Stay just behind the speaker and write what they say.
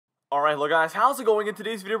Alright, hello guys, how's it going? In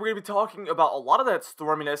today's video, we're going to be talking about a lot of that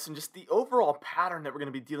storminess and just the overall pattern that we're going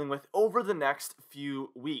to be dealing with over the next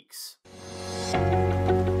few weeks.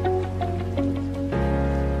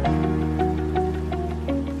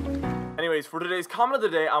 Anyways, for today's comment of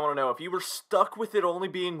the day, I want to know if you were stuck with it only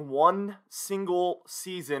being one single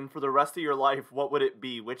season for the rest of your life, what would it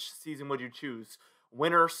be? Which season would you choose?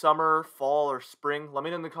 Winter, summer, fall, or spring? Let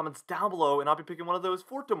me know in the comments down below, and I'll be picking one of those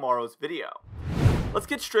for tomorrow's video. Let's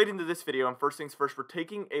get straight into this video, and first things first, we're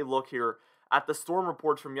taking a look here at the storm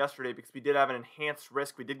reports from yesterday because we did have an enhanced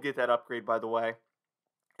risk. We did get that upgrade, by the way,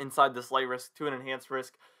 inside the slight risk to an enhanced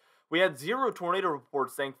risk. We had 0 tornado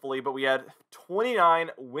reports, thankfully, but we had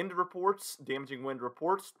 29 wind reports, damaging wind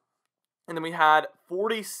reports, and then we had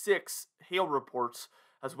 46 hail reports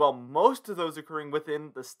as well, most of those occurring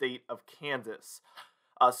within the state of Kansas.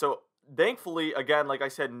 So thankfully, again, like I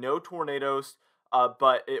said, no tornadoes.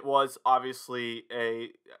 But it was obviously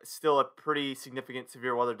still a pretty significant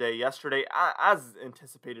severe weather day yesterday, as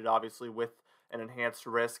anticipated, obviously, with an enhanced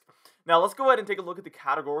risk. Now, let's go ahead and take a look at the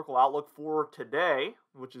categorical outlook for today,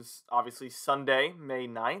 which is obviously Sunday, May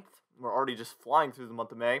 9th. We're already just flying through the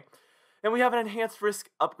month of May. And we have an enhanced risk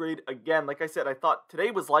upgrade again. Like I said, I thought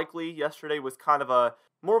today was likely. Yesterday was kind of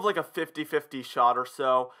more of like a 50-50 shot or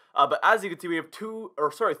so. But as you can see, we have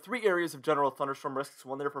three areas of general thunderstorm risks.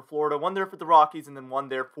 One there for Florida, one there for the Rockies, and then one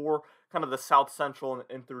there for kind of the south central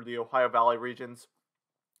and through the Ohio Valley regions.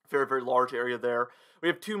 Very, very large area there. We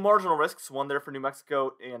have 2 marginal risks, one there for New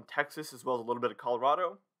Mexico and Texas, as well as a little bit of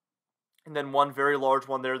Colorado. And then one very large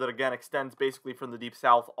one there that, again, extends basically from the deep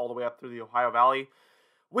south all the way up through the Ohio Valley.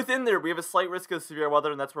 Within there, we have a slight risk of severe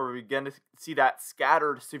weather, and that's where we begin to see that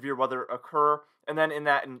scattered severe weather occur. And then in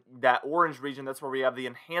that orange region, that's where we have the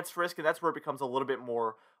enhanced risk, and that's where it becomes a little bit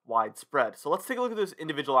more widespread. So let's take a look at those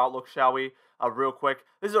individual outlooks, shall we, real quick.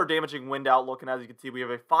 This is our damaging wind outlook, and as you can see, we have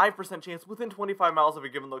a 5% chance within 25 miles of a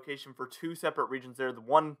given location for 2 separate regions there. The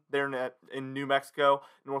one there in New Mexico,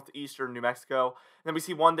 northeastern New Mexico, and then we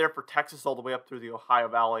see one there for Texas all the way up through the Ohio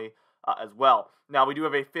Valley as well. Now, we do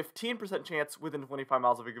have a 15% chance within 25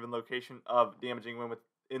 miles of a given location of damaging wind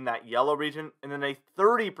in that yellow region, and then a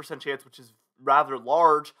 30% chance, which is rather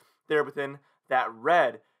large, there within that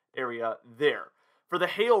red area there. For the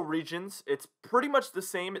hail regions, it's pretty much the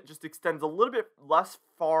same. It just extends a little bit less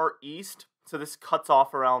far east, so this cuts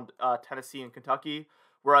off around Tennessee and Kentucky,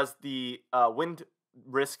 whereas the wind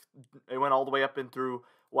risk, it went all the way up in through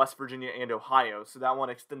West Virginia and Ohio, so that one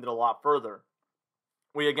extended a lot further.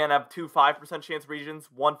 We again have 2 5% chance regions,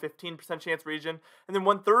 1 15% chance region, and then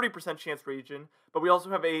 1 30% chance region. But we also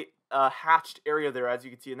have a hatched area there, as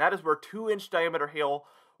you can see, and that is where 2-inch diameter hail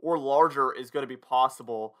or larger is going to be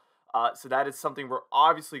possible. So that is something we're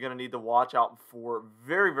obviously going to need to watch out for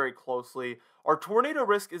very, very closely. Our tornado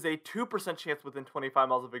risk is a 2% chance within 25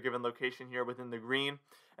 miles of a given location here within the green,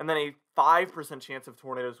 and then a 5% chance of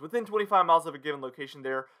tornadoes within 25 miles of a given location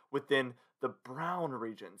there within the brown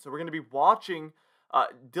region. So we're going to be watching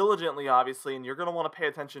diligently, obviously, and you're going to want to pay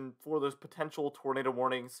attention for those potential tornado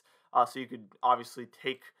warnings, so you could obviously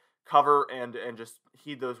take cover and just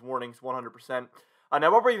heed those warnings 100%. Now,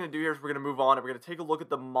 what we're going to do here is we're going to move on, and we're going to take a look at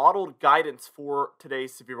the modeled guidance for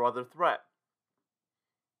today's severe weather threat.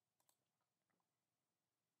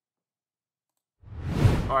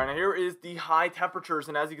 Alright, now here is the high temperatures,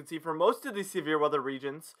 and as you can see, for most of these severe weather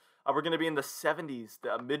regions, we're going to be in the 70s,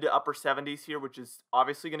 the mid to upper 70s here, which is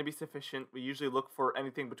obviously going to be sufficient. We usually look for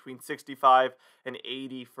anything between 65 and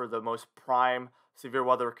 80 for the most prime severe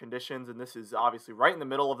weather conditions, and this is obviously right in the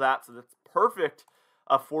middle of that, so that's perfect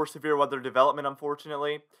for severe weather development,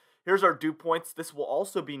 unfortunately. Here's our dew points. This will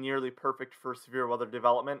also be nearly perfect for severe weather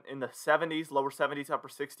development. In the 70s, lower 70s, upper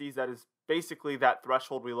 60s, that is basically that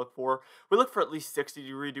threshold we look for. We look for at least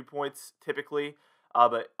 60-degree dew points, typically,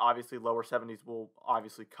 but obviously lower 70s will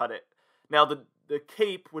obviously cut it. Now, the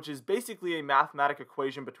CAPE, which is basically a mathematical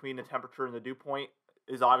equation between the temperature and the dew point,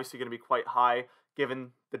 is obviously going to be quite high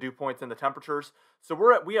given the dew points and the temperatures.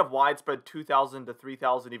 So we have widespread 2,000 to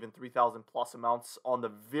 3,000, even 3,000 plus amounts on the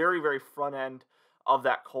very, very front end of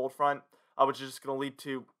that cold front, which is just going to lead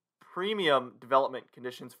to premium development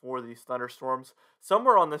conditions for these thunderstorms.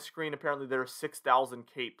 Somewhere on the screen, apparently there are 6,000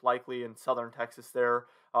 CAPE, likely in southern Texas there,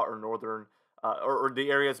 or northern, or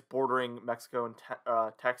the areas bordering Mexico and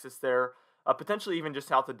Texas there. Potentially even just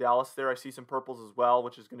south of Dallas there, I see some purples as well,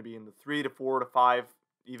 which is going to be in the 3 to 4 to 5,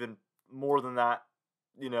 even more than that,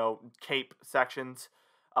 CAPE sections.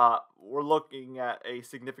 We're looking at a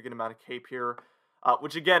significant amount of CAPE here.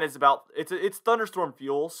 Which again is it's thunderstorm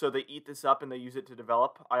fuel, so they eat this up and they use it to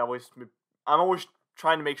develop. I'm always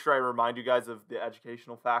trying to make sure I remind you guys of the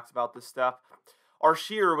educational facts about this stuff. Our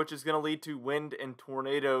shear, which is going to lead to wind and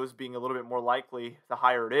tornadoes being a little bit more likely the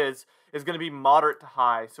higher it is going to be moderate to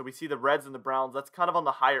high. So we see the reds and the browns. That's kind of on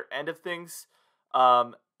the higher end of things.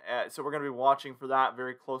 So we're going to be watching for that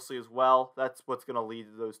very closely as well. That's what's going to lead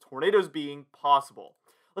to those tornadoes being possible.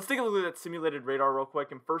 Let's take a look at that simulated radar real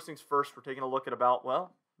quick. And first things first, we're taking a look at about,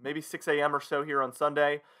 well, maybe 6 a.m. or so here on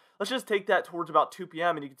Sunday. Let's just take that towards about 2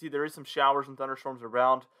 p.m. And you can see there is some showers and thunderstorms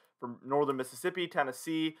around from northern Mississippi,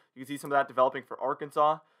 Tennessee. You can see some of that developing for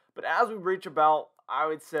Arkansas. But as we reach about, I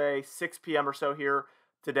would say, 6 p.m. or so here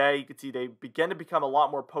today, you can see they begin to become a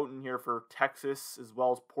lot more potent here for Texas, as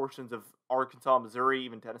well as portions of Arkansas, Missouri,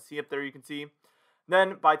 even Tennessee up there you can see.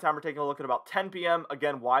 Then by the time we're taking a look at about 10 p.m.,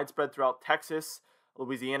 again, widespread throughout Texas,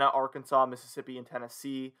 Louisiana, Arkansas, Mississippi, and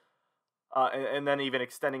Tennessee. And then even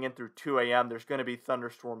extending in through 2 a.m., there's going to be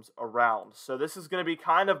thunderstorms around. So this is going to be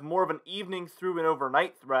kind of more of an evening through an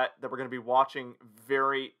overnight threat that we're going to be watching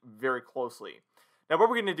very, very closely. Now, what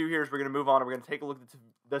we're going to do here is we're going to move on and we're going to take a look at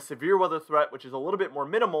the severe weather threat, which is a little bit more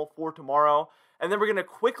minimal for tomorrow. And then we're going to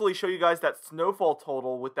quickly show you guys that snowfall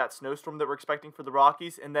total with that snowstorm that we're expecting for the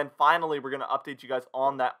Rockies. And then finally, we're going to update you guys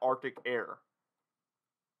on that Arctic air.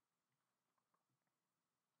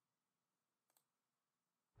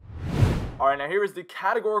 All right, now here is the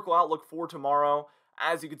categorical outlook for tomorrow.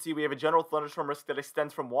 As you can see, we have a general thunderstorm risk that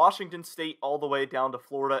extends from Washington State all the way down to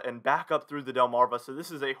Florida and back up through the Delmarva. So this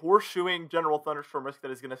is a horseshoeing general thunderstorm risk that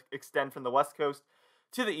is going to extend from the West Coast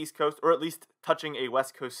to the East Coast, or at least touching a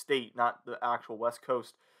West Coast state, not the actual West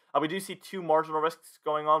Coast. We do see two marginal risks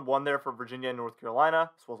going on, one there for Virginia and North Carolina,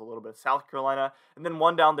 as well as a little bit of South Carolina, and then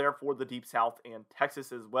one down there for the Deep South and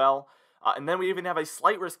Texas as well. And then we even have a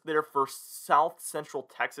slight risk there for South Central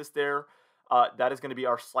Texas there. That is going to be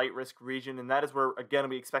our slight risk region, and that is where, again,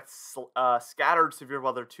 we expect scattered severe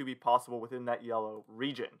weather to be possible within that yellow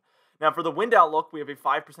region. Now, for the wind outlook, we have a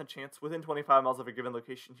 5% chance within 25 miles of a given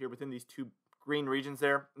location here within these two green regions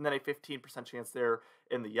there, and then a 15% chance there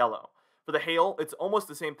in the yellow. For the hail, it's almost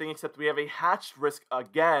the same thing, except we have a hatched risk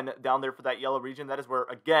again down there for that yellow region. That is where,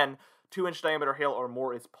 again, 2-inch diameter hail or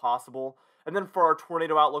more is possible. And then for our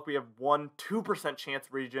tornado outlook, we have 2% chance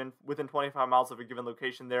region within 25 miles of a given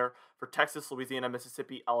location there for Texas, Louisiana,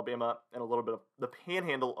 Mississippi, Alabama, and a little bit of the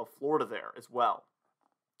panhandle of Florida there as well.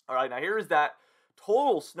 All right, now here is that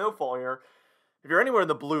total snowfall here. If you're anywhere in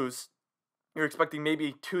the blues, you're expecting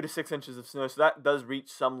maybe 2 to 6 inches of snow, so that does reach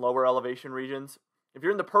some lower elevation regions. If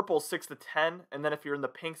you're in the purple, 6 to 10, and then if you're in the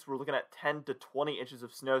pinks, we're looking at 10 to 20 inches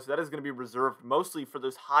of snow, so that is going to be reserved mostly for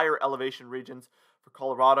those higher elevation regions for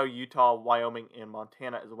Colorado, Utah, Wyoming, and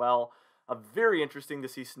Montana as well. Very interesting to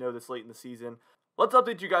see snow this late in the season. Let's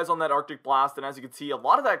update you guys on that Arctic blast, and as you can see, a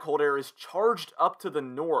lot of that cold air is charged up to the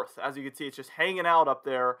north. As you can see, it's just hanging out up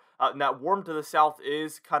there, and that warm to the south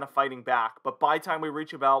is kind of fighting back. But by the time we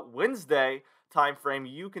reach about Wednesday time frame,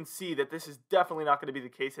 you can see that this is definitely not going to be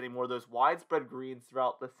the case anymore. Those widespread greens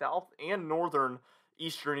throughout the south and northern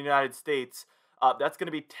eastern United States, that's going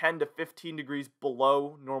to be 10 to 15 degrees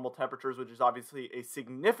below normal temperatures, which is obviously a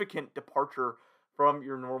significant departure from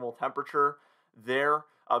your normal temperature there.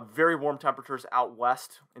 Very warm temperatures out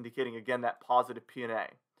west, indicating, again, that positive P&A.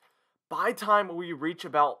 By the time we reach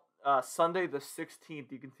about Sunday the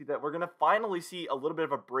 16th, you can see that we're going to finally see a little bit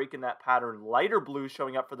of a break in that pattern. Lighter blue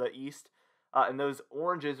showing up for the east, and those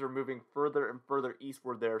oranges are moving further and further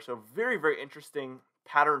eastward there. So very, very interesting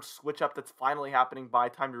pattern switch up that's finally happening by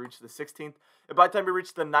the time you reach the 16th. And by the time you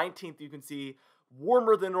reach the 19th, you can see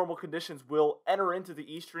warmer than normal conditions will enter into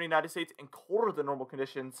the eastern United States, and colder than normal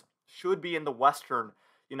conditions should be in the western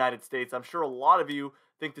United States. I'm sure a lot of you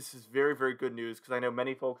think this is very, very good news, because I know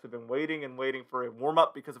many folks have been waiting and waiting for a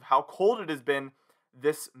warm-up because of how cold it has been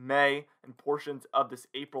this May and portions of this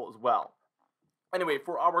April as well. Anyway,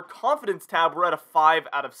 for our confidence tab, we're at a 5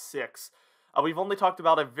 out of 6. We've only talked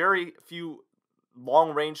about a very few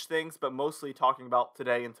long-range things, but mostly talking about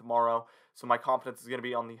today and tomorrow. So my confidence is going to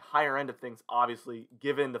be on the higher end of things, obviously,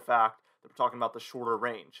 given the fact that we're talking about the shorter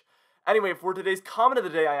range. Anyway, for today's comment of the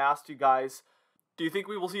day, I asked you guys, do you think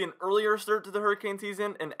we will see an earlier start to the hurricane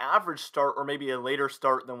season, an average start, or maybe a later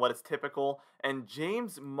start than what is typical? And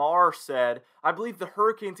James Marr said, I believe the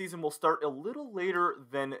hurricane season will start a little later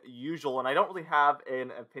than usual. And I don't really have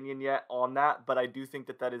an opinion yet on that, but I do think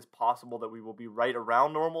that that is possible, that we will be right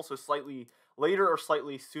around normal. So slightly later or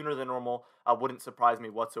slightly sooner than normal wouldn't surprise me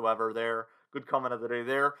whatsoever there. Good comment of the day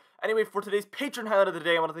there. Anyway, for today's patron highlight of the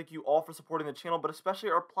day, I want to thank you all for supporting the channel, but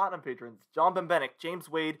especially our platinum patrons, John Bembenek, James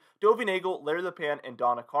Wade, Dovey Nagel, Larry LePan, and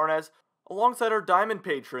Donna Carnes, alongside our diamond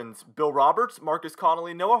patrons, Bill Roberts, Marcus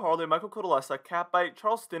Connolly, Noah Harley, Michael Codalesa, Catbite,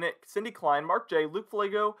 Charles Stinnick, Cindy Klein, Mark J, Luke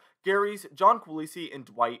Falago, Gary's, John Coolisi, and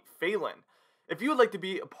Dwight Phelan. If you would like to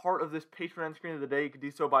be a part of this Patreon screen of the day, you can do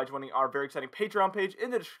so by joining our very exciting Patreon page in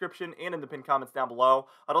the description and in the pinned comments down below.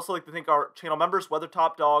 I'd also like to thank our channel members,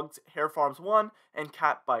 Weathertop Dogs, Hair Farms 1, and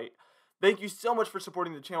Catbite. Thank you so much for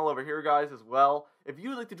supporting the channel over here, guys, as well. If you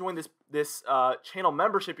would like to join this channel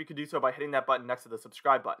membership, you can do so by hitting that button next to the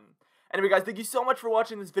subscribe button. Anyway, guys, thank you so much for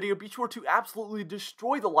watching this video. Be sure to absolutely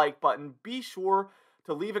destroy the like button. Be sure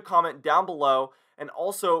to leave a comment down below, and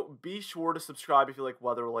also be sure to subscribe if you like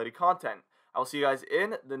weather-related content. I will see you guys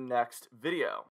in the next video.